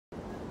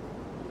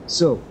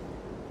So,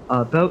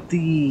 about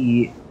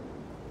the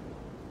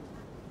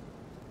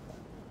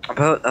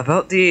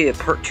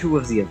part 2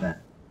 of the event.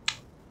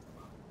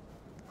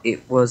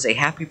 It was a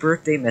happy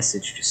birthday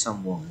message to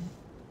someone,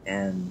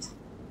 and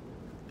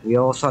we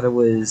all thought it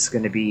was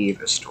going to be a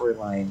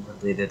storyline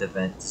related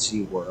event to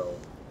SeaWorld.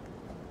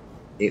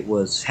 It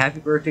was happy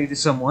birthday to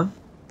someone,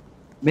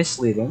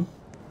 misleading,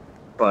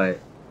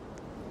 but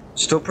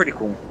still pretty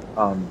cool.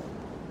 I'm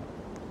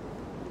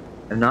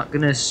not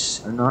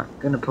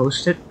gonna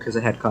post it because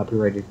it had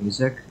copyrighted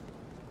music.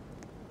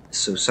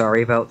 So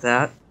sorry about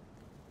that.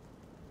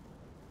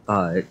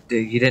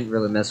 You didn't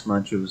really miss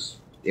much.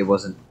 It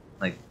wasn't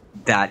like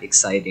that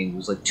exciting. It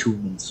was like 2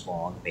 minutes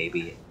long,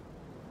 maybe.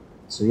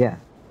 So yeah,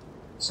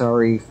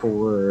 sorry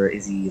for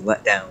the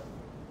letdown.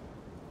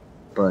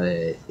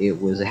 But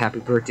it was a happy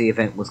birthday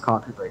event with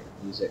copyrighted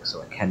music,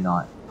 so I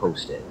cannot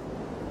post it.